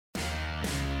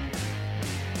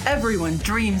Everyone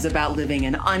dreams about living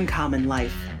an uncommon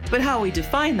life, but how we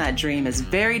define that dream is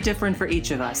very different for each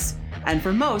of us. And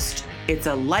for most, it's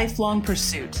a lifelong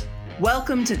pursuit.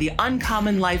 Welcome to the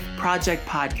Uncommon Life Project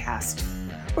podcast.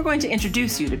 We're going to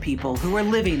introduce you to people who are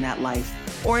living that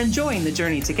life or enjoying the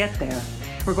journey to get there.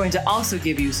 We're going to also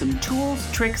give you some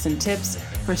tools, tricks, and tips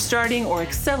for starting or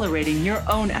accelerating your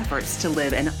own efforts to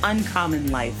live an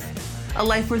uncommon life, a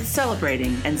life worth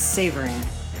celebrating and savoring.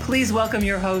 Please welcome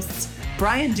your hosts,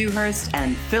 Bryan Dewhurst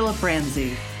and Phillip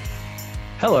Ramsey.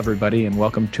 Hello, everybody, and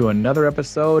welcome to another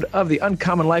episode of the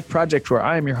Uncommon Life Project, where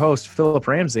I am your host, Phillip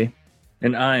Ramsey.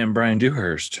 And I am Bryan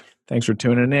Dewhurst. Thanks for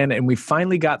tuning in. And we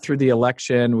finally got through the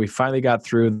election. We finally got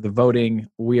through the voting.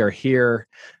 We are here.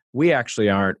 We actually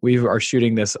aren't. We are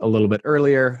shooting this a little bit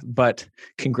earlier, but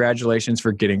congratulations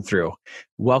for getting through.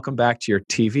 Welcome back to your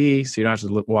TV, so you don't have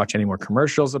to watch any more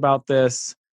commercials about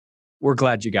this. We're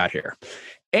glad you got here.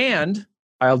 And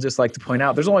I'll just like to point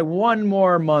out, there's only one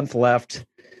more month left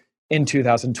in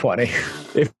 2020.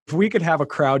 If we could have a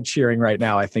crowd cheering right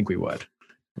now, I think we would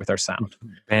with our sound.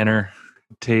 Banner,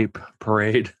 tape,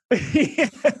 parade.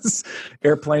 Yes.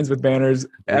 Airplanes with banners,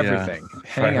 everything. Yeah.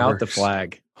 Hang out the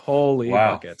flag. Holy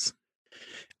buckets.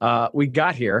 We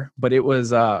got here, but it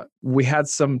was, we had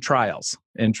some trials,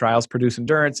 and trials produce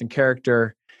endurance and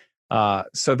character.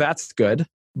 So that's good.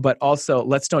 But also,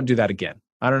 let's don't do that again.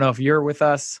 I don't know if you're with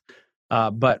us,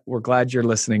 but we're glad you're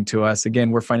listening to us.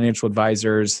 Again, we're financial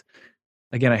advisors.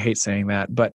 Again, I hate saying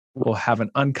that, but we'll have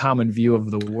an uncommon view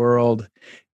of the world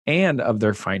and of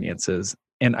their finances.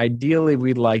 And ideally,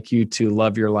 we'd like you to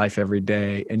love your life every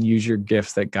day and use your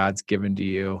gifts that God's given to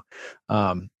you,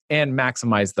 and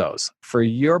maximize those for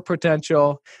your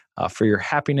potential, for your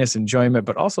happiness, enjoyment,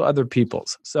 but also other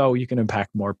people's, so you can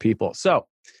impact more people. So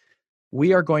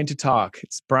we are going to talk.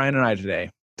 It's Bryan and I today.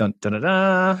 Dun, dun, dun,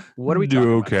 dun. What are we talking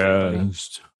about? We're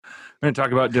going to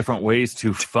talk about different ways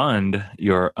to fund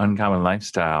your uncommon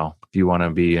lifestyle. If you want to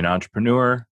be an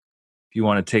entrepreneur, if you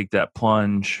want to take that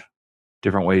plunge,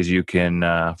 different ways you can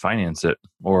finance it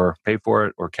or pay for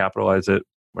it or capitalize it,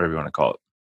 whatever you want to call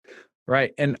it.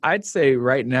 Right. And I'd say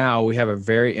right now we have a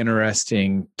very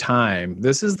interesting time.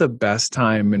 This is the best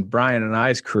time in Bryan and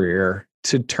I's career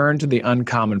to turn to the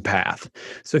uncommon path.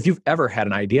 So if you've ever had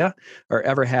an idea or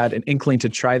ever had an inkling to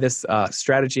try this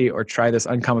strategy or try this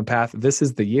uncommon path, this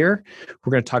is the year.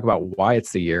 We're going to talk about why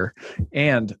it's the year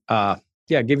and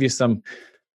give you some,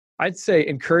 I'd say,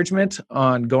 encouragement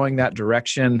on going that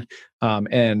direction,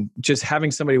 and just having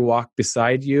somebody walk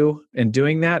beside you and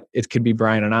doing that. It could be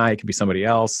Bryan and I, it could be somebody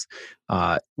else.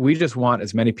 We just want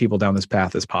as many people down this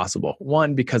path as possible.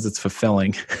 One, because it's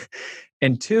fulfilling,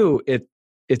 and two,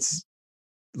 it's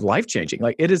life-changing.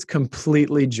 Like, it is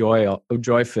completely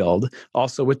joy-filled,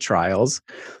 also with trials.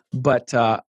 But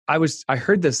I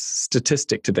heard this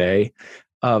statistic today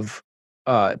of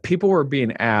people were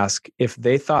being asked if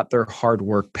they thought their hard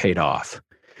work paid off.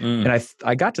 And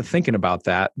I got to thinking about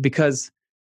that, because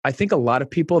I think a lot of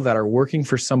people that are working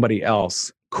for somebody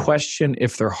else question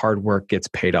if their hard work gets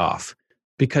paid off,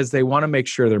 because they want to make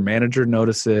sure their manager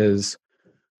notices,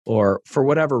 or for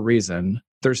whatever reason.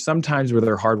 There's some times where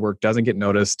their hard work doesn't get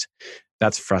noticed.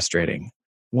 That's frustrating.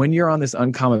 When you're on this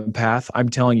uncommon path, I'm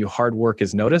telling you, hard work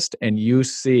is noticed, and you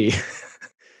see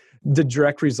the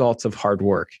direct results of hard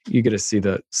work. You get to see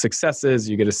the successes.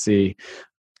 You get to see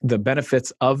the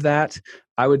benefits of that.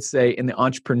 I would say in the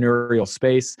entrepreneurial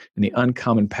space, in the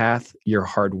uncommon path, your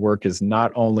hard work is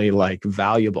not only like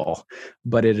valuable,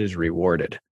 but it is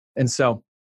rewarded. And so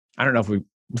I don't know if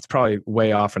it's probably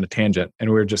way off on a tangent, and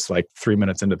we're just like 3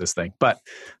 minutes into this thing. But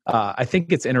I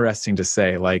think it's interesting to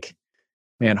say, like,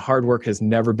 man, hard work has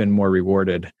never been more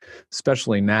rewarded,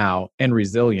 especially now, and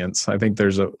resilience. I think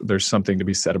there's something to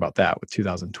be said about that with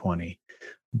 2020.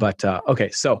 But okay,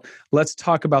 so let's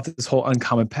talk about this whole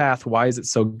uncommon path. Why is it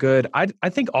so good? I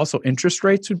think also interest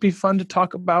rates would be fun to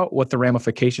talk about, what the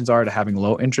ramifications are to having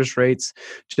low interest rates,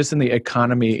 just in the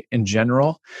economy in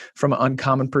general, from an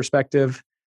uncommon perspective.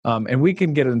 And we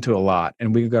can get into a lot,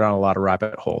 and we can go down a lot of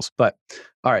rabbit holes. But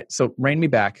all right, so rein me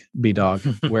back, B-Dog.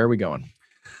 Where are we going?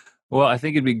 Well, I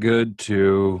think it'd be good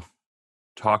to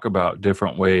talk about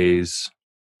different ways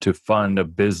to fund a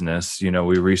business. You know,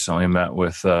 we recently met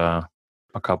with a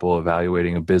couple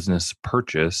evaluating a business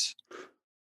purchase,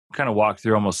 kind of walked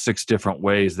through almost 6 different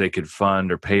ways they could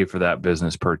fund or pay for that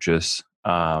business purchase.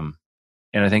 And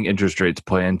I think interest rates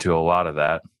play into a lot of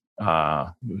that,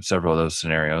 several of those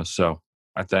scenarios. So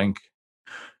I think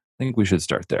we should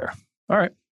start there. All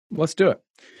right, let's do it.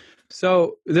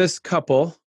 So this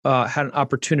couple had an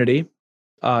opportunity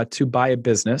to buy a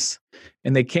business,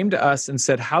 and they came to us and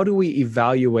said, how do we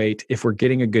evaluate if we're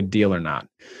getting a good deal or not?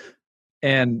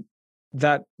 And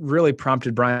that really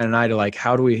prompted Bryan and I to like,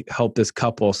 how do we help this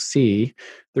couple see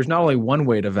there's not only one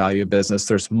way to value a business,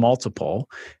 there's multiple.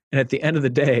 And at the end of the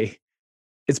day,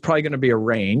 it's probably going to be a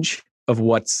range of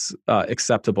what's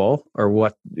acceptable or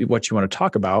what you want to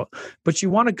talk about. But you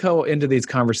want to go into these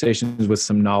conversations with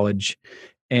some knowledge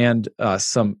and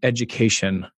some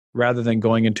education rather than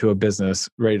going into a business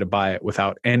ready to buy it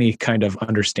without any kind of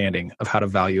understanding of how to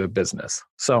value a business.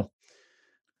 So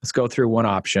let's go through one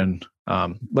option.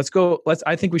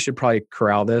 I think we should probably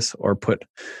corral this or put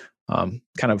kind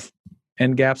of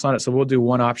end gaps on it. So we'll do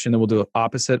one option, then we'll do the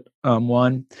opposite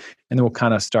one, and then we'll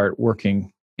kind of start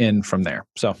working in from there.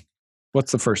 So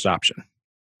what's the first option?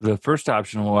 The first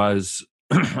option was,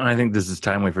 and I think this is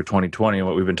timely for 2020 and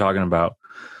what we've been talking about.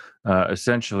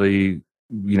 Essentially,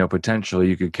 potentially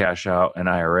you could cash out an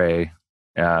IRA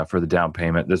for the down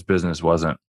payment. This business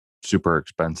wasn't super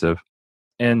expensive.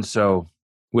 And so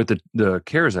with the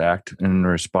CARES Act, in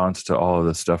response to all of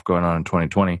the stuff going on in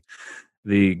 2020,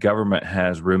 the government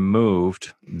has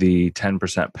removed the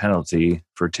 10% penalty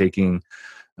for taking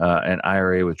an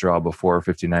IRA withdrawal before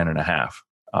 59 and a half.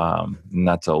 And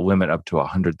that's a limit up to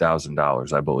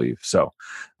 $100,000, I believe. So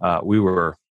we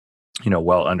were,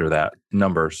 well under that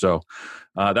number. So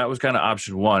that was kind of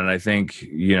option one. And I think,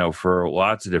 for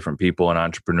lots of different people and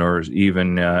entrepreneurs,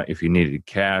 even if you needed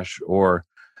cash or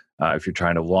if you're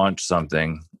trying to launch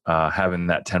something, having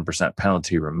that 10%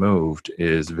 penalty removed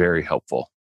is very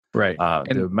helpful. Right.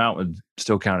 The amount would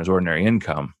still count as ordinary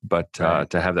income, but right.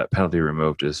 To have that penalty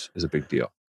removed is a big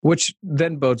deal. Which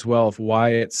then bodes well of why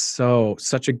it's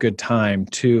such a good time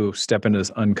to step into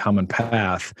this uncommon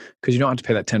path, because you don't have to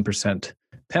pay that 10%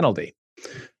 penalty.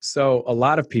 So a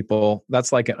lot of people,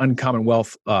 that's like an uncommon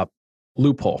wealth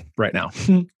loophole right now.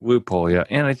 Loophole, yeah.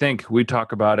 And I think we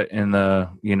talk about it in the,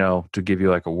 to give you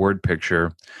like a word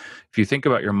picture. If you think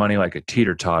about your money like a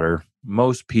teeter-totter,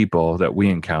 most people that we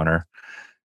encounter,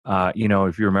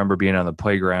 if you remember being on the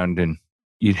playground and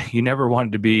you never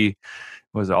wanted to be,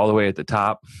 was it all the way at the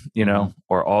top,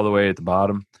 or all the way at the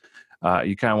bottom?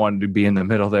 You kind of wanted to be in the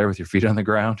middle there with your feet on the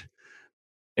ground.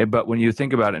 But when you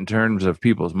think about it in terms of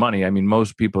people's money, I mean,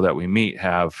 most people that we meet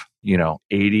have, 70,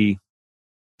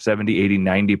 80,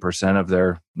 90% of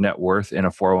their net worth in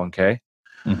a 401k.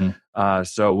 Mm-hmm.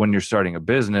 So when you're starting a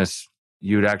business,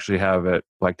 you'd actually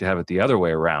like to have it the other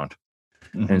way around.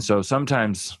 Mm-hmm. And so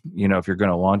sometimes, if you're going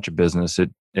to launch a business,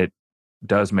 it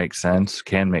does make sense,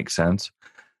 can make sense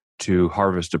to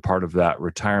harvest a part of that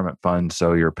retirement fund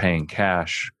so you're paying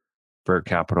cash for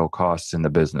capital costs in the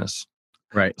business.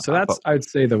 Right. So that's, I'd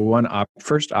say the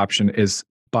first option is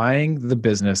buying the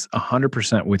business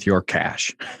 100% with your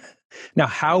cash. Now,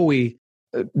 how we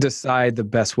decide the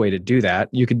best way to do that,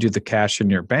 you could do the cash in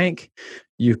your bank.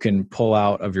 You can pull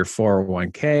out of your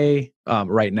 401k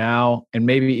right now and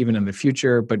maybe even in the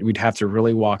future, but we'd have to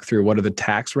really walk through what are the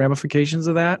tax ramifications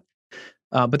of that.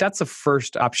 But that's the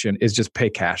first option, is just pay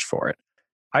cash for it.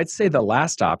 I'd say the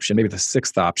last option, maybe the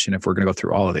sixth option, if we're going to go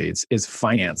through all of these, is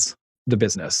finance the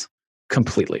business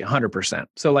completely, 100%.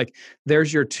 So like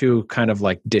there's your two kind of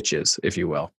like ditches, if you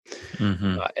will.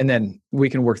 Mm-hmm. And then we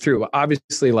can work through,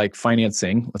 obviously, like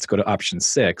financing, let's go to option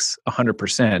 6,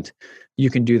 100%. You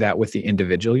can do that with the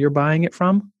individual you're buying it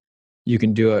from. You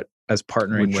can do it as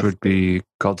partnering with... Which would be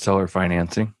called seller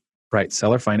financing. Right,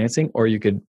 seller financing, or you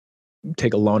could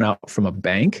take a loan out from a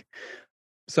bank.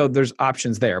 So there's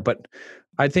options there. But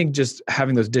I think just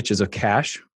having those ditches of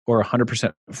cash or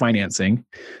 100% financing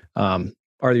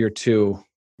are your two,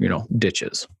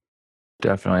 ditches.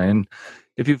 Definitely. And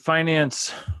if you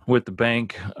finance with the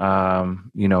bank,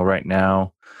 right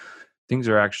now, things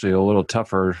are actually a little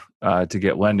tougher to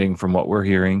get lending from what we're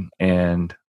hearing.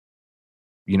 And,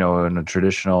 in a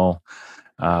traditional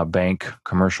bank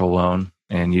commercial loan,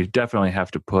 and you definitely have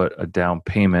to put a down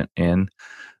payment in,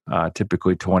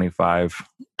 typically 25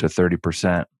 to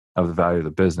 30% of the value of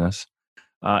the business.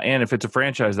 And if it's a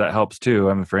franchise, that helps too.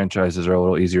 I mean, franchises are a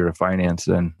little easier to finance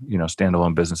than,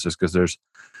 standalone businesses, because there's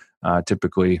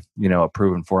typically, a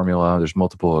proven formula. There's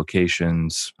multiple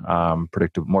locations,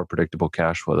 more predictable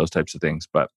cash flow, those types of things,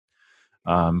 but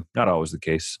not always the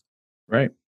case.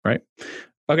 Right.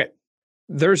 Okay.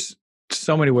 There's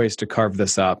so many ways to carve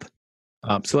this up.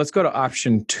 So let's go to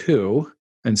option 2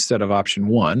 instead of option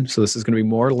 1. So this is going to be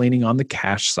more leaning on the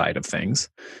cash side of things.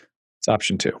 It's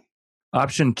option 2.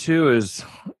 Option 2 is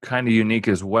kind of unique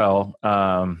as well.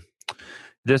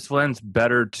 This lends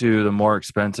better to the more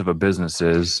expensive a business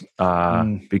is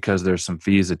because there's some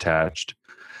fees attached.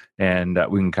 And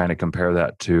we can kind of compare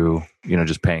that to,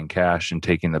 just paying cash and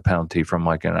taking the penalty from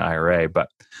like an IRA. But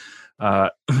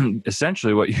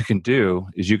essentially what you can do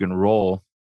is you can roll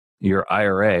your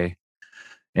IRA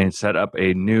and set up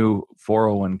a new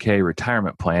 401k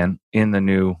retirement plan in the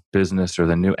new business or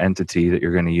the new entity that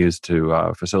you're going to use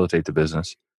to facilitate the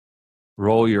business.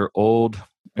 Roll your old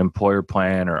employer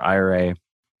plan or IRA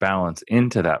balance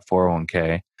into that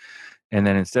 401k. And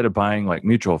then instead of buying like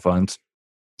mutual funds,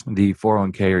 the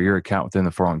 401k or your account within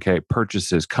the 401k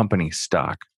purchases company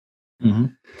stock. Mm-hmm.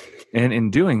 And in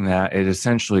doing that, it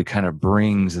essentially kind of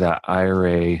brings that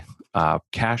IRA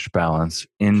cash balance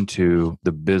into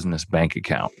the business bank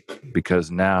account,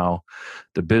 because now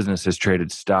the business has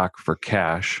traded stock for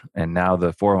cash, and now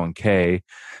the 401k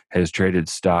has traded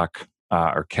stock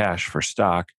or cash for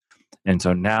stock. And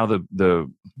so now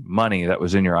the money that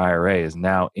was in your IRA is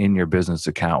now in your business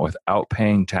account without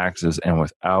paying taxes and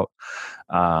without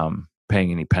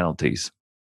paying any penalties.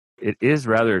 It is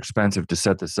rather expensive to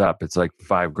set this up. It's like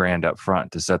 $5,000 up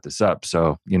front to set this up.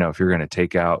 So, if you're going to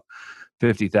take out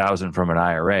 $50,000 from an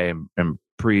IRA and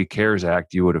pre-CARES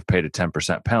Act, you would have paid a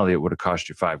 10% penalty. It would have cost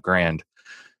you $5,000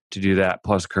 to do that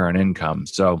plus current income.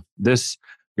 So this,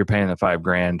 you're paying the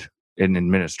 $5,000 in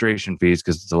administration fees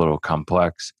because it's a little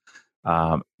complex,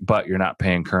 but you're not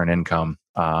paying current income,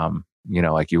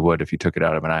 like you would if you took it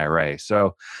out of an IRA.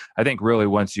 So I think really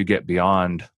once you get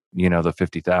beyond, the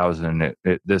 50,000,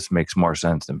 this makes more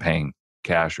sense than paying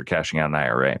cash or cashing out an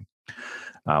IRA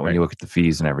when you look at the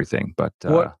fees and everything. But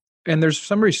and there's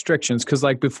some restrictions because,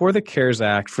 like before the CARES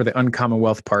Act for the Uncommon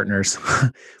Wealth Partners,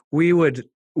 we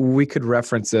could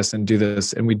reference this and do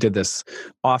this, and we did this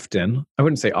often. I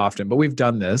wouldn't say often, but we've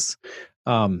done this.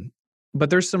 But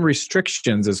there's some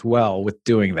restrictions as well with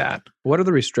doing that. What are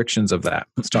the restrictions of that?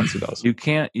 Let's talk through those. You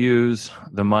can't use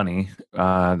the money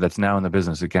that's now in the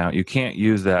business account. You can't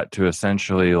use that to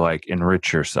essentially like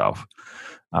enrich yourself,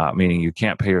 meaning you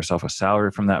can't pay yourself a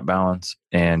salary from that balance,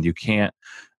 and you can't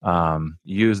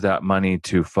use that money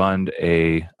to fund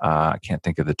I can't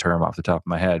think of the term off the top of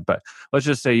my head, but let's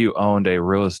just say you owned a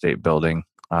real estate building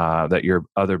that your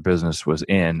other business was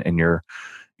in, and your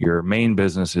main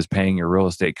business is paying your real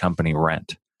estate company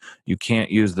rent. You can't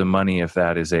use the money if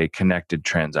that is a connected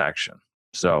transaction.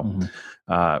 So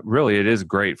really it is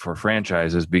great for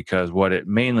franchises, because what it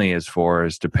mainly is for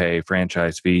is to pay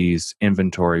franchise fees,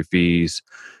 inventory fees,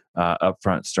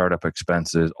 upfront startup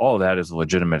expenses. All of that is a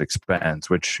legitimate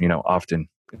expense, which, often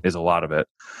is a lot of it.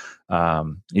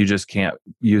 You just can't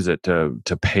use it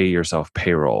to pay yourself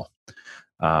payroll.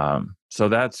 So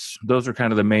those are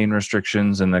kind of the main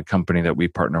restrictions, and the company that we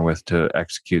partner with to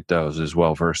execute those is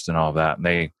well versed in all of that.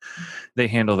 And they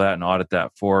handle that and audit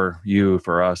that for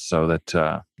us, so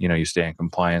that you stay in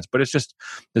compliance. But it's just,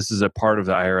 this is a part of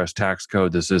the IRS tax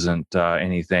code. This isn't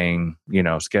anything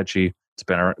sketchy.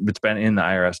 It's been in the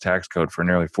IRS tax code for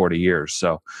nearly 40 years.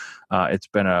 So it's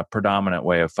been a predominant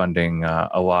way of funding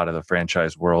a lot of the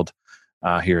franchise world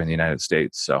here in the United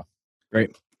States. So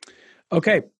great.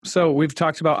 Okay, so we've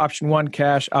talked about option 1,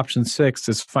 cash. Option 6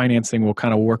 is financing. We'll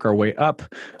kind of work our way up.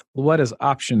 What is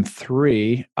option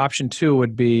 3? Option 2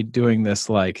 would be doing this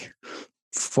like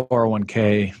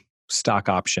 401k stock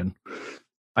option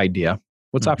idea.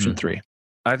 What's option 3?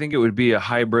 I think it would be a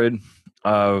hybrid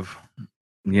of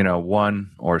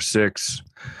 1 or 6,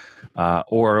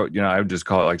 or I would just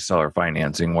call it like seller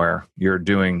financing, where you're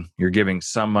giving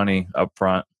some money up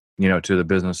front, to the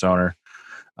business owner.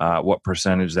 What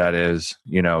percentage that is,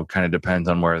 kind of depends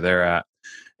on where they're at.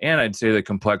 And I'd say the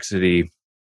complexity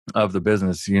of the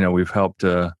business, we've helped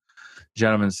a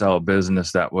gentleman sell a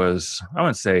business that was, I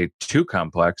wouldn't say too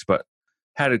complex, but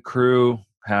had a crew,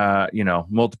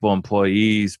 multiple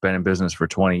employees, been in business for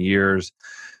 20 years.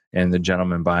 And the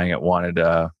gentleman buying it wanted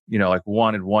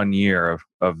 1 year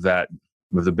of that,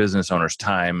 with the business owner's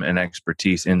time and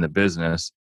expertise in the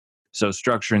business. So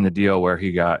structuring the deal where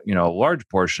he got, a large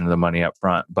portion of the money up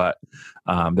front, but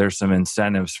there's some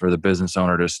incentives for the business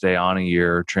owner to stay on a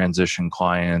year, transition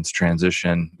clients,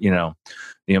 transition, the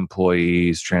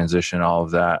employees, transition all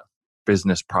of that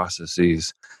business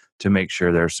processes to make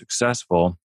sure they're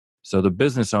successful. So the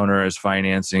business owner is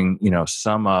financing,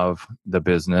 some of the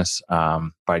business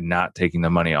by not taking the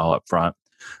money all up front.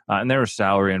 And there was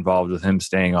salary involved with him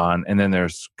staying on. And then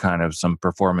there's kind of some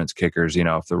performance kickers.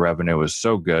 If the revenue was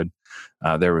so good,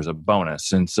 there was a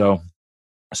bonus. And so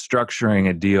structuring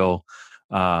a deal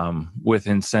with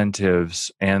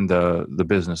incentives and the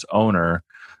business owner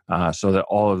so that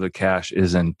all of the cash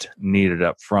isn't needed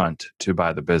up front to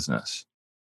buy the business.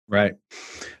 Right.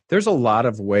 There's a lot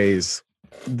of ways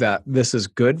that this is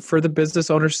good for the business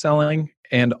owner selling.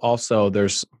 And also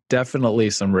there's definitely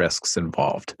some risks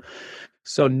involved.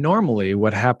 So normally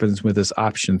what happens with this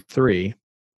option 3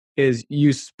 is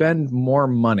you spend more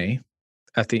money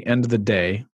at the end of the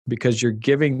day because you're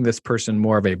giving this person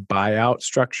more of a buyout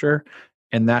structure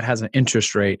and that has an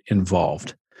interest rate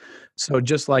involved. So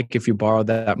just like if you borrowed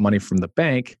that money from the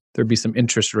bank, there'd be some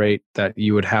interest rate that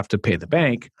you would have to pay the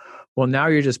bank. Well, now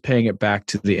you're just paying it back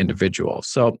to the individual.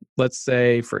 So let's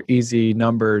say for easy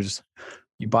numbers,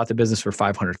 you bought the business for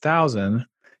 500,000,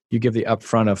 you give the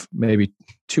upfront of maybe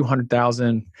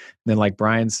 200,000. Then like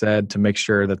Bryan said, to make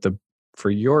sure that for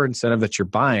your incentive that you're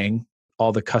buying,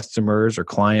 all the customers or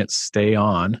clients stay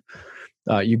on.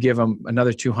 You give them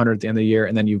another 200 at the end of the year,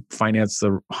 and then you finance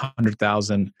the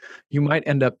 100,000. You might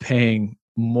end up paying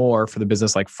more for the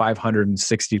business, like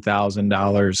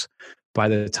 $560,000 by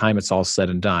the time it's all said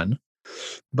and done.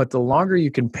 But the longer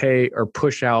you can pay or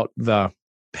push out the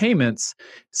payments,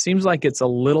 seems like it's a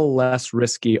little less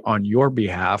risky on your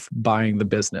behalf buying the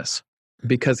business,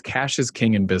 because cash is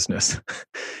king in business.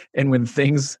 And when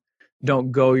things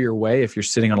don't go your way, if you're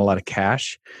sitting on a lot of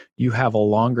cash, you have a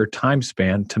longer time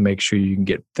span to make sure you can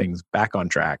get things back on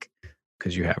track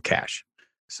because you have cash.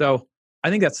 So I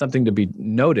think that's something to be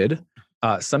noted.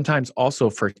 Sometimes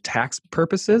also for tax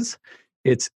purposes,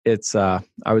 it's I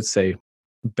would say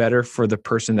better for the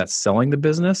person that's selling the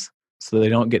business, so they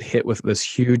don't get hit with this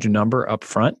huge number up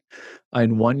front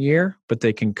in 1 year, but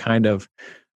they can kind of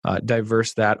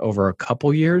diverse that over a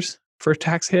couple years for a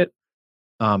tax hit.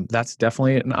 That's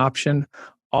definitely an option.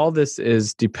 All this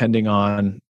is depending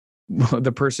on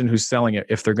the person who's selling it,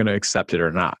 if they're going to accept it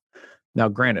or not. Now,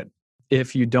 granted,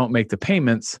 if you don't make the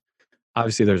payments,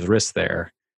 obviously there's risk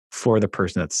there for the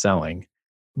person that's selling.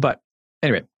 But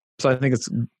anyway, so I think it's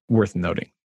worth noting.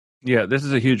 Yeah, this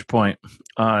is a huge point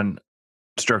on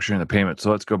structuring the payment. So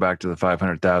let's go back to the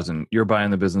 500,000. You're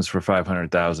buying the business for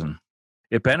 500,000.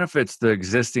 It benefits the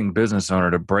existing business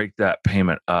owner to break that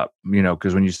payment up,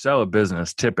 because when you sell a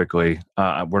business, typically,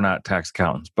 we're not tax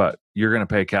accountants, but you're going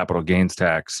to pay capital gains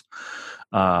tax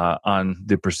on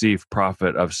the perceived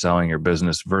profit of selling your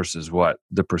business versus what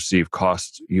the perceived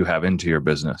cost you have into your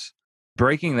business.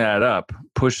 Breaking that up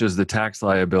pushes the tax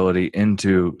liability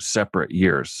into separate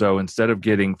years. So instead of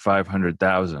getting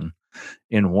 500,000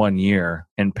 in 1 year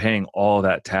and paying all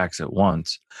that tax at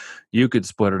once, you could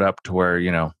split it up to where,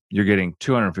 you're getting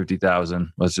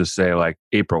 250,000, let's just say like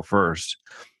April 1st.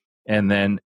 And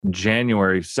then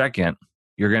January 2nd,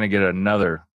 you're going to get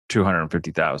another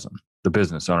 250,000, the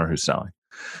business owner who's selling.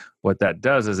 What that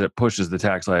does is it pushes the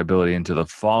tax liability into the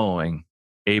following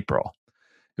April.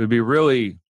 It would be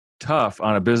really tough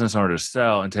on a business owner to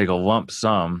sell and take a lump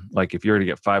sum. Like if you were to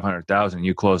get 500,000,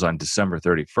 you close on December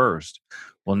 31st.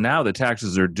 Well, now the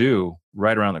taxes are due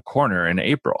right around the corner in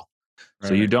April. Right.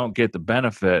 So you don't get the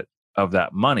benefit of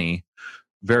that money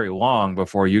very long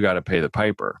before you got to pay the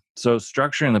piper. So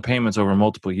structuring the payments over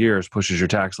multiple years pushes your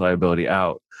tax liability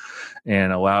out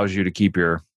and allows you to keep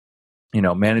your,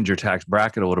 manage your tax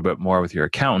bracket a little bit more with your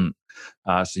accountant,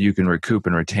 so you can recoup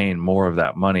and retain more of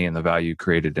that money and the value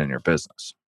created in your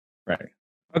business. Right.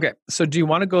 Okay. So do you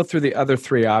want to go through the other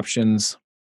three options?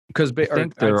 Because I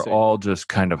think they're all just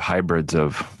kind of hybrids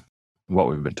of what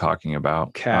we've been talking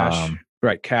about. Cash,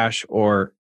 right? Cash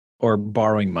or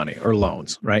borrowing money or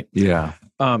loans, right? Yeah.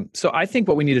 So I think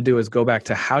what we need to do is go back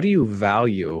to how do you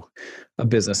value a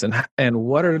business, and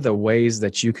what are the ways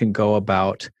that you can go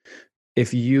about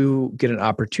if you get an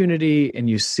opportunity and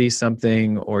you see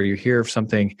something or you hear of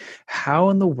something, how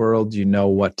in the world do you know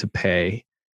what to pay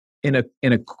in a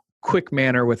quick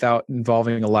manner without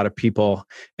involving a lot of people?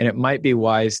 And it might be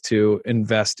wise to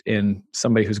invest in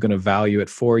somebody who's going to value it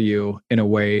for you in a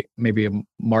way, maybe a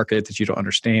market that you don't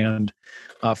understand.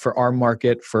 For our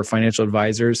market, for financial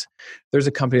advisors, there's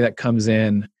a company that comes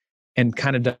in and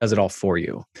kind of does it all for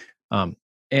you.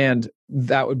 And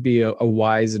that would be a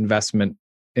wise investment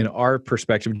in our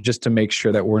perspective, just to make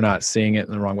sure that we're not seeing it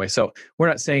in the wrong way. So we're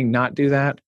not saying not do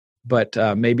that, but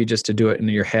maybe just to do it in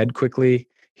your head quickly.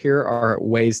 Here are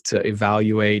ways to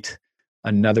evaluate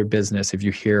another business if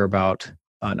you hear about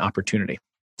an opportunity.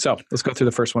 So let's go through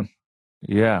the first one.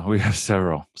 Yeah, we have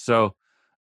several. So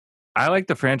I like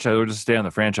the franchise. We'll just stay on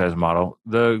the franchise model.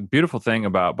 The beautiful thing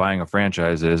about buying a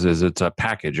franchise is it's a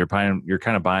package. You're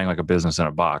kind of buying like a business in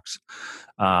a box.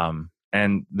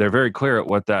 And they're very clear at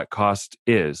what that cost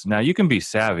is. Now, you can be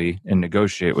savvy and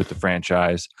negotiate with the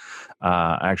franchise.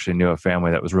 I actually knew a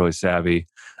family that was really savvy,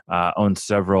 owned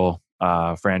several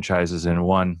franchises in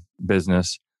one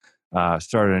business,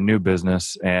 started a new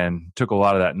business, and took a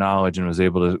lot of that knowledge and was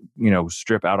able to,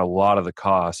 strip out a lot of the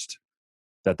cost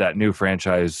that new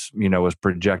franchise, was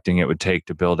projecting it would take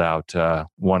to build out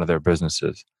one of their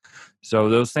businesses. So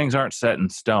those things aren't set in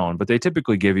stone, but they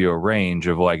typically give you a range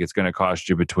of like, it's going to cost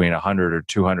you between 100 or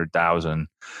 200,000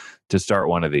 to start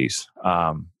one of these.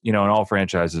 And all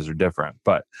franchises are different.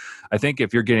 But I think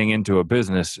if you're getting into a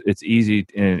business, it's easy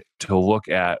to look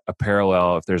at a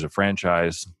parallel. If there's a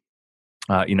franchise,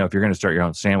 if you're going to start your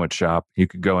own sandwich shop, you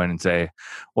could go in and say,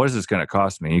 what is this going to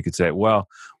cost me? You could say, well,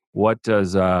 what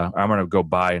does I'm going to go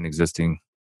buy an existing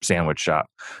sandwich shop.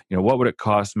 What would it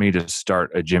cost me to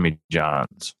start a Jimmy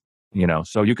John's?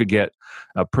 So you could get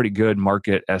a pretty good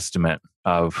market estimate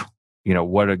of,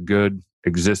 what a good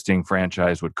existing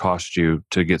franchise would cost you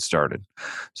to get started.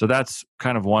 So that's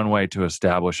kind of one way to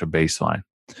establish a baseline.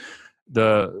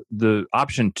 The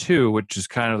option 2, which is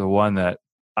kind of the one that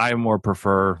I more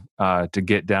prefer to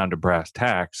get down to brass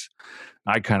tacks,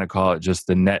 I kind of call it just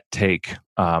the net take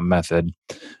method.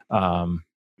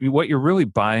 What you're really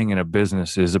buying in a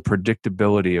business is a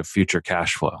predictability of future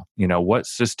cash flow. What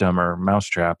system or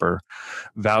mousetrap or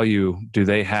value do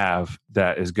they have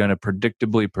that is going to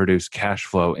predictably produce cash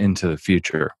flow into the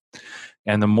future?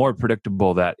 And the more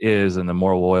predictable that is, and the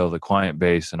more loyal the client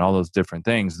base and all those different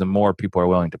things, the more people are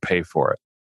willing to pay for it.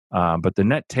 But the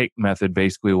net take method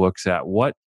basically looks at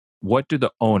what do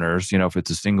the owners, if it's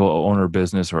a single owner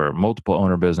business or a multiple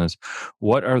owner business,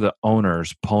 what are the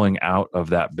owners pulling out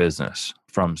of that business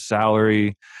from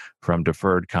salary, from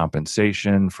deferred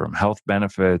compensation, from health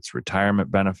benefits, retirement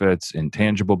benefits,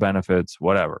 intangible benefits,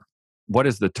 whatever. What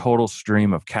is the total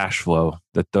stream of cash flow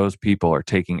that those people are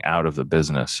taking out of the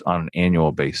business on an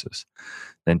annual basis?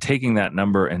 Then taking that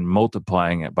number and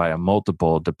multiplying it by a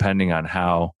multiple depending on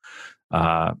how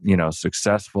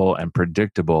successful and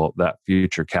predictable that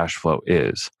future cash flow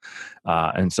is.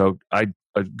 And so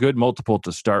a good multiple to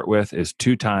start with is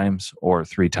 2 times or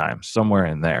 3 times, somewhere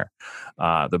in there.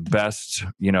 The best,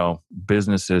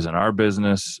 businesses in our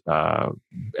business,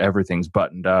 everything's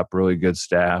buttoned up, really good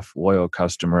staff, loyal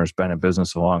customers, been in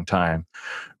business a long time,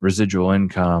 residual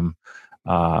income,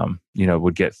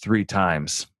 would get 3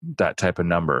 times that type of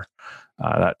number,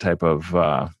 that type of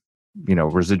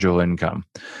residual income.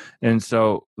 And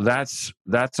so that's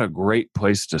a great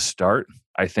place to start.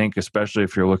 I think, especially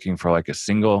if you're looking for like a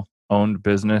single owned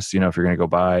business, if you're going to go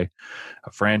buy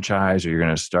a franchise or you're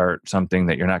going to start something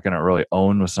that you're not going to really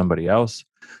own with somebody else,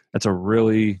 that's a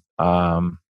really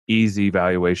easy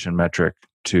valuation metric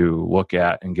to look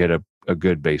at and get a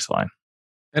good baseline.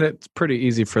 And it's pretty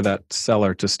easy for that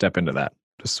seller to step into that.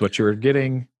 This is what you were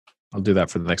getting. I'll do that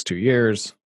for the next 2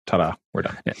 years. Ta-da, we're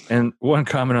done. And one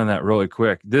comment on that really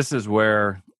quick. This is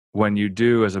where, when you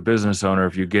do as a business owner,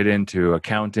 if you get into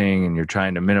accounting and you're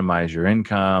trying to minimize your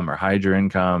income or hide your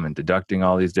income and deducting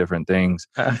all these different things,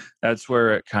 that's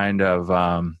where it kind of,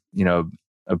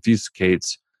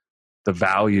 obfuscates the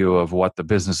value of what the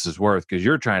business is worth, because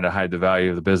you're trying to hide the value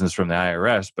of the business from the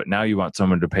IRS, but now you want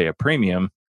someone to pay a premium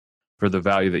for the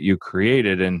value that you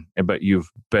created, but you've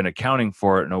been accounting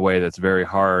for it in a way that's very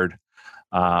hard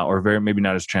or very maybe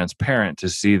not as transparent to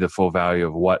see the full value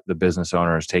of what the business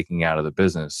owner is taking out of the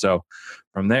business. So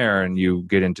from there, and you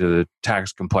get into the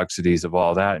tax complexities of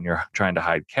all that, and you're trying to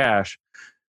hide cash,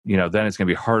 then it's going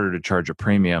to be harder to charge a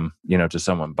premium, to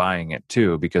someone buying it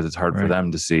too, because it's hard for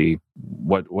them to see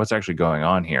what's actually going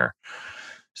on here.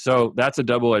 So that's a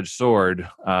double-edged sword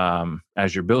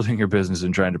as you're building your business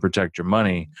and trying to protect your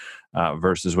money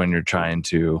versus when you're trying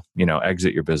to,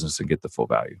 exit your business and get the full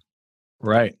value.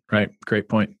 Right. Great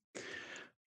point.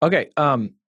 Okay.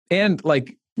 And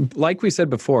like we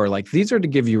said before, these are to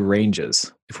give you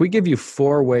ranges. If we give you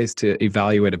 4 ways to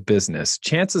evaluate a business,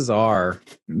 chances are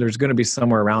there's going to be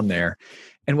somewhere around there.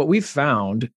 And what we've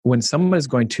found, when someone is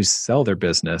going to sell their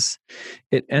business,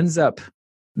 it ends up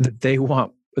that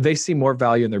they see more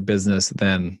value in their business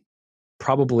than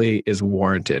probably is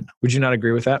warranted. Would you not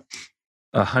agree with that?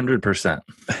 100%.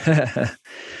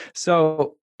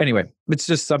 So anyway, it's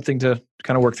just something to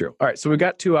kind of work through. All right. So we've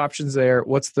got 2 options there.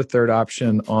 What's the third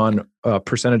option on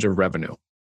percentage of revenue?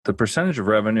 The percentage of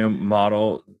revenue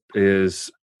model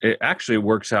it actually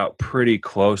works out pretty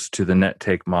close to the net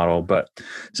take model, but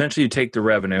essentially you take the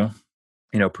revenue,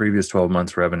 previous 12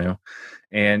 months revenue,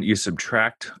 and you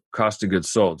subtract cost of goods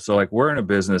sold. So we're in a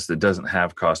business that doesn't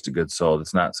have cost of goods sold.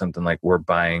 It's not something like we're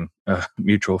buying a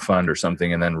mutual fund or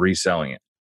something and then reselling it.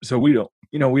 So we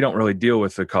don't really deal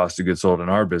with the cost of goods sold in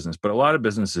our business, but a lot of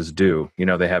businesses do.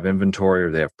 They have inventory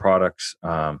or they have products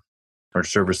or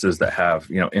services that have,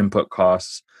 input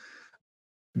costs.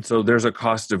 So there's a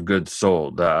cost of goods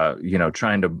sold,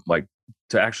 trying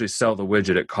to actually sell the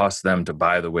widget, it costs them to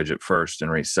buy the widget first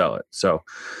and resell it. So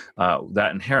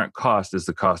that inherent cost is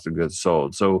the cost of goods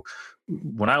sold. So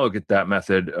when I look at that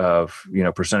method of,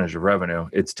 percentage of revenue,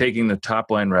 it's taking the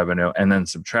top line revenue and then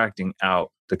subtracting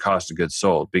out the cost of goods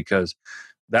sold, because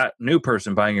that new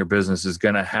person buying your business is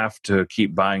going to have to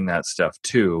keep buying that stuff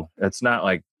too. It's not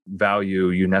like value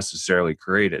you necessarily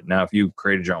created. Now, if you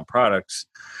created your own products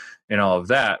and all of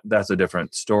that, that's a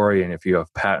different story. And if you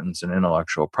have patents and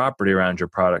intellectual property around your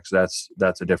products,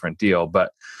 that's a different deal.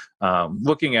 But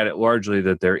looking at it largely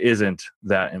that there isn't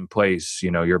that in place,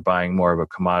 you're buying more of a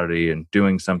commodity and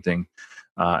doing something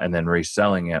and then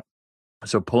reselling it.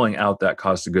 So pulling out that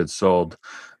cost of goods sold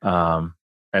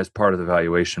as part of the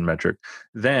valuation metric,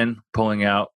 then pulling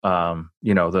out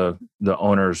the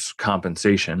owner's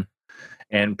compensation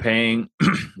and paying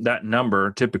that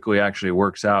number typically actually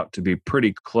works out to be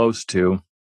pretty close to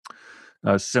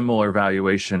a similar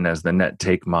valuation as the net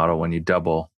take model when you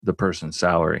double the person's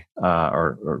salary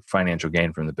or financial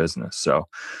gain from the business. So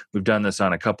we've done this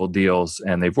on a couple deals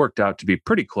and they've worked out to be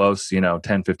pretty close, 10,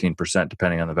 15%,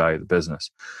 depending on the value of the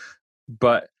business.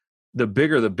 But the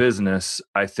bigger the business,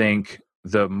 I think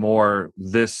the more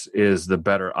this is the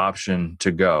better option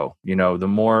to go. The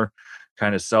more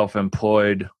kind of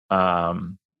self-employed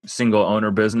single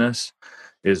owner business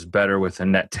is better with a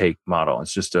net take model.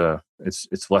 It's just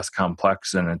it's less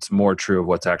complex and it's more true of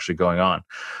what's actually going on.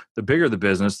 The bigger the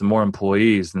business, the more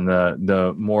employees and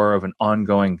the more of an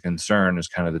ongoing concern is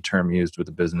kind of the term used with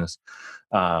the business.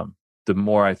 The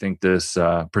more I think this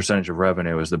percentage of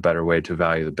revenue is the better way to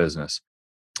value the business.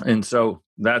 And so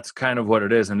that's kind of what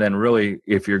it is. And then really,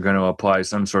 if you're going to apply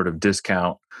some sort of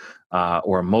discount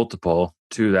or multiple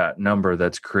to that number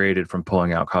that's created from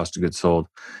pulling out cost of goods sold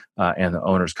and the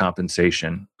owner's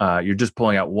compensation, you're just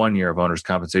pulling out 1 year of owner's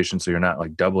compensation. So you're not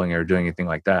like doubling it or doing anything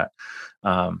like that.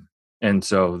 And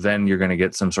so then you're going to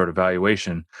get some sort of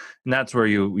valuation. And that's where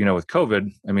with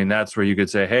COVID, that's where you could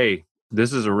say, hey,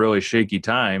 this is a really shaky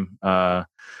time.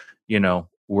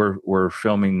 We're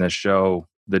filming this show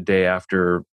the day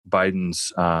after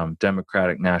Biden's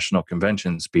Democratic National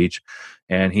Convention speech.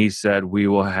 And he said we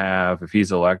will have, if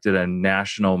he's elected, a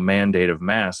national mandate of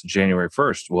masks January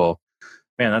 1st. Well,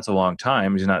 man, that's a long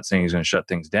time. He's not saying he's going to shut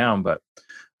things down, but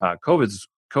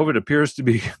COVID appears to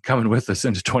be coming with us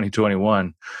into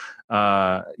 2021.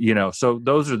 So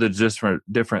those are the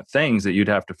different things that you'd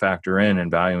have to factor in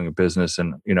valuing a business.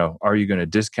 And, are you going to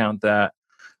discount that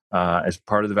as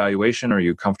part of the valuation? Or are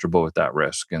you comfortable with that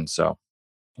risk? And so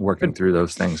working through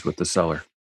those things with the seller.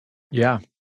 Yeah,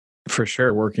 for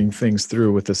sure. Working things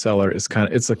through with the seller is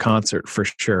it's a concert for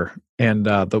sure. And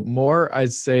the more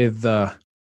I'd say the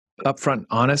upfront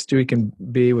honest we can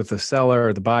be with the seller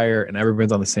or the buyer and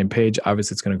everybody's on the same page,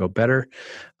 obviously it's going to go better.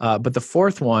 But the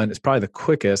fourth one is probably the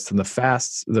quickest and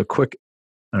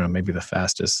maybe the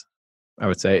fastest, I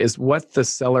would say, is what the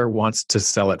seller wants to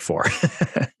sell it for.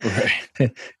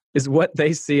 Right. Is what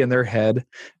they see in their head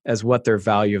as what their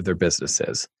value of their business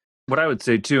is. What I would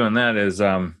say too on that is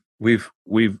we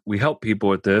help people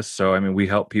with this. So we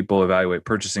help people evaluate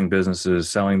purchasing businesses,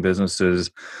 selling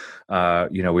businesses.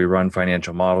 We run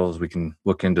financial models. We can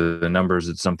look into the numbers.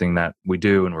 It's something that we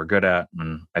do and we're good at,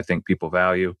 and I think people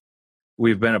value.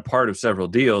 We've been a part of several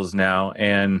deals now,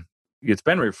 and it's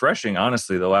been refreshing.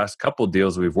 Honestly, the last couple of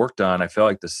deals we've worked on, I feel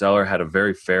like the seller had a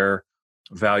very fair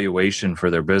valuation for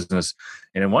their business.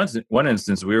 And in one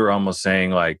instance, we were almost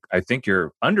saying, like, I think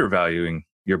you're undervaluing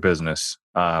your business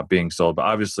being sold. But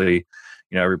obviously,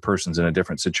 every person's in a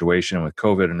different situation with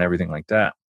COVID and everything like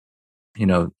that.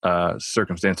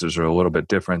 Circumstances are a little bit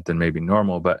different than maybe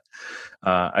normal, but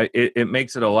it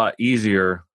makes it a lot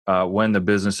easier when the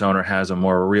business owner has a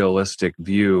more realistic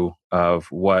view of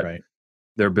what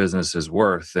their business is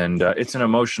worth. And it's an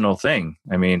emotional thing.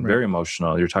 Very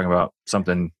emotional. You're talking about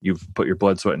something you've put your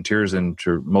blood, sweat, and tears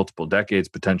into multiple decades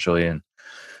potentially, and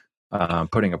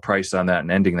putting a price on that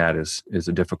and ending that is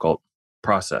a difficult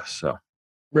process. So,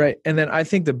 right. And then I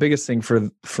think the biggest thing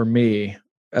for me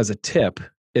as a tip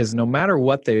is no matter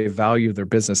what they value their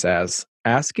business as,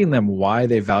 asking them why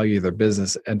they value their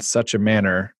business in such a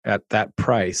manner at that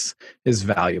price is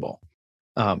valuable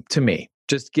to me.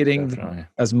 Just getting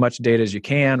as much data as you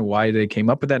can, why they came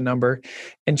up with that number.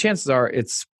 And chances are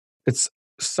it's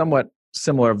somewhat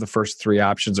similar of the first three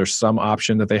options or some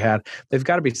option that they had. They've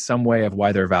got to be some way of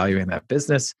why they're valuing that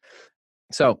business.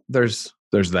 So there's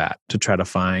that to try to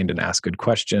find and ask good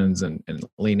questions and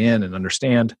lean in and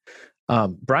understand.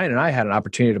 Bryan and I had an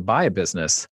opportunity to buy a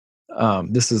business.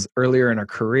 This is earlier in our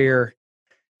career,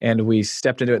 and we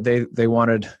stepped into it. They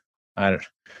wanted,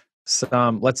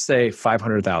 let's say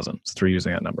 500,000. So they're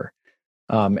using that number.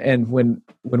 And when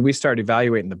we started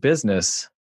evaluating the business,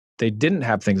 they didn't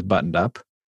have things buttoned up.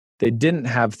 They didn't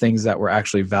have things that were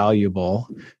actually valuable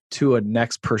to a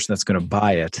next person that's going to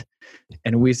buy it.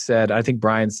 And we said, I think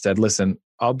Bryan said, listen,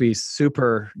 I'll be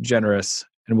super generous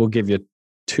and we'll give you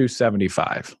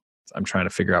 275. I'm trying to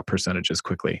figure out percentages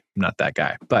quickly. I'm not that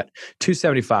guy, but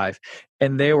 275.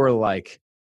 And they were like,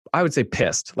 I would say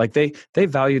pissed. Like they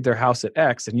valued their house at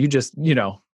X, and you just,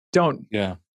 don't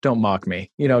mock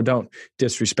me, don't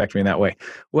disrespect me in that way.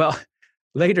 Well,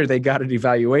 later they got an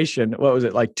evaluation. What was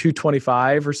it, like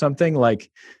 225 or something? Like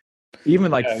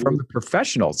even from the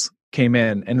professionals came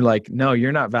in and like, no,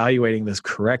 you're not valuating this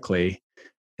correctly.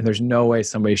 And there's no way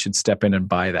somebody should step in and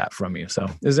buy that from you. So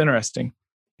it's interesting.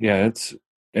 Yeah, it's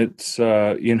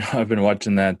I've been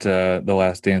watching that The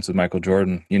Last Dance with Michael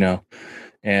Jordan,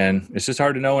 and it's just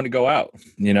hard to know when to go out,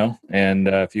 and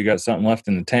if you got something left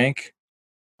in the tank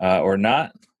or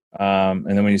not. And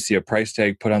then when you see a price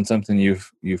tag put on something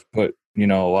you've put, a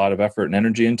lot of effort and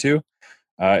energy into,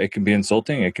 it can be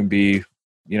insulting. It can be,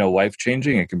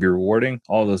 life-changing. It can be rewarding,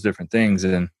 all those different things.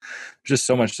 And just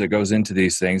so much that goes into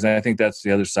these things. And I think that's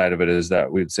the other side of it, is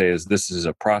that we'd say is this is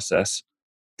a process,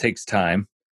 takes time,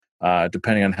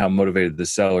 depending on how motivated the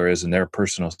seller is and their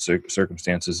personal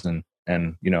circumstances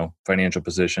and financial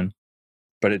position.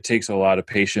 But it takes a lot of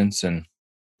patience and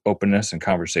openness and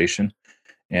conversation.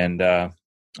 And I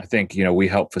think, we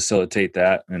help facilitate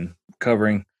that and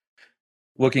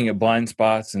looking at blind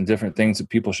spots and different things that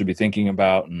people should be thinking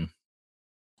about. And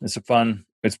it's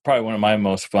probably one of my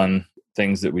most fun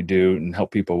things that we do and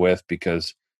help people with,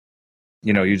 because,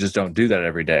 you just don't do that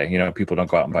every day. People don't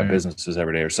go out and buy businesses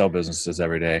every day or sell businesses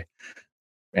every day.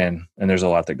 And there's a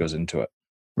lot that goes into it.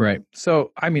 Right.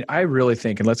 So, I really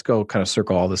think, and let's go kind of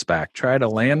circle all this back, try to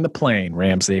land the plane,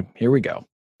 Ramsey. Here we go.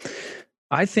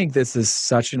 I think this is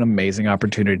such an amazing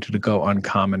opportunity to go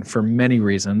uncommon for many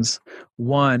reasons.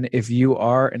 One, if you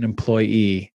are an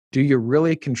employee, do you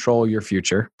really control your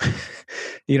future?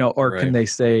 Or can they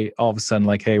say all of a sudden,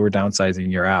 like, hey, we're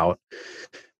downsizing, you're out?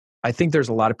 I think there's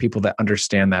a lot of people that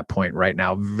understand that point right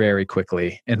now very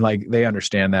quickly. And like, they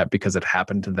understand that because it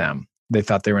happened to them. They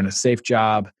thought they were in a safe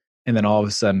job. And then all of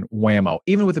a sudden, whammo,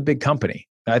 even with a big company.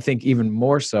 I think even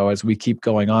more so as we keep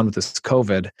going on with this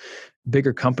COVID,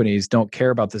 bigger companies don't care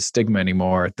about the stigma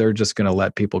anymore. They're just going to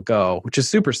let people go, which is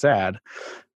super sad.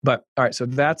 But all right, so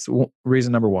that's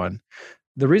reason number one.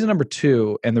 The reason number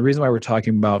two, and the reason why we're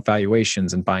talking about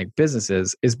valuations and buying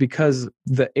businesses, is because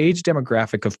the age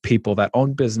demographic of people that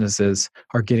own businesses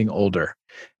are getting older.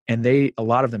 And a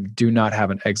lot of them do not have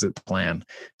an exit plan.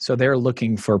 So they're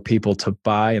looking for people to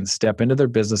buy and step into their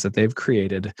business that they've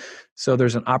created. So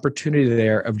there's an opportunity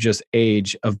there of just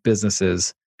age of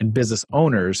businesses and business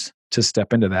owners to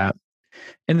step into that.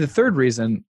 And the third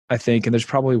reason, I think, and there's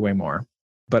probably way more,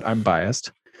 but I'm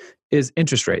biased, is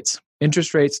interest rates.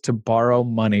 Interest rates to borrow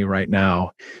money right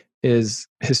now is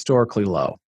historically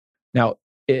low. Now,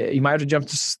 you might have to jump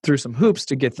through some hoops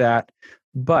to get that,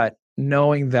 but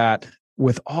knowing that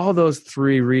with all those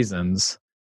three reasons,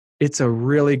 it's a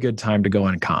really good time to go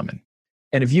uncommon.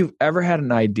 And if you've ever had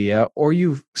an idea or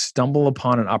you stumble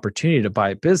upon an opportunity to buy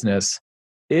a business,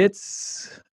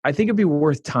 I think it'd be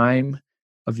worth time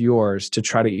of yours to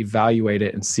try to evaluate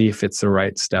it and see if it's the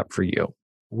right step for you.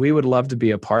 We would love to be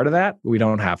a part of that. We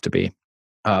don't have to be.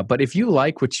 But if you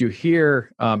like what you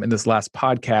hear in this last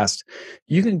podcast,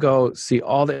 you can go see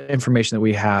all the information that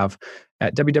we have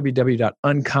at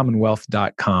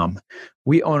www.uncommonwealth.com.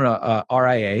 We own a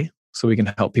RIA, so we can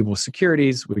help people with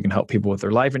securities. We can help people with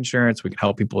their life insurance. We can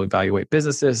help people evaluate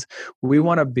businesses. We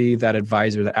want to be that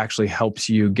advisor that actually helps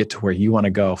you get to where you want to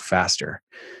go faster.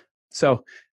 So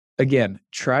again,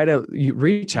 try to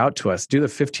reach out to us, do the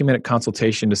 15-minute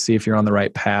consultation to see if you're on the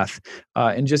right path,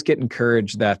 and just get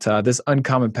encouraged that this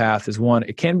uncommon path is one,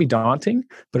 it can be daunting,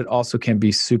 but it also can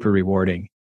be super rewarding.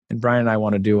 And Bryan and I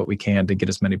want to do what we can to get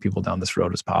as many people down this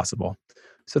road as possible.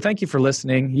 So thank you for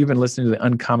listening. You've been listening to the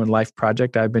Uncommon Life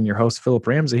Project. I've been your host, Phillip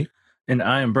Ramsey. And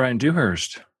I am Bryan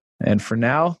Dewhurst. And for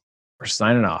now, we're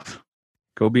signing off.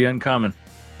 Go be uncommon.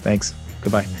 Thanks.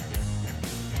 Goodbye.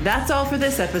 That's all for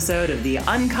this episode of the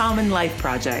Uncommon Life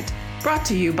Project, brought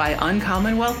to you by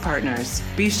Uncommon Wealth Partners.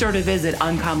 Be sure to visit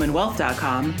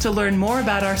uncommonwealth.com to learn more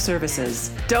about our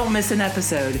services. Don't miss an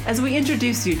episode as we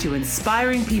introduce you to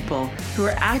inspiring people who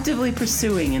are actively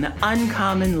pursuing an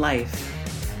uncommon life.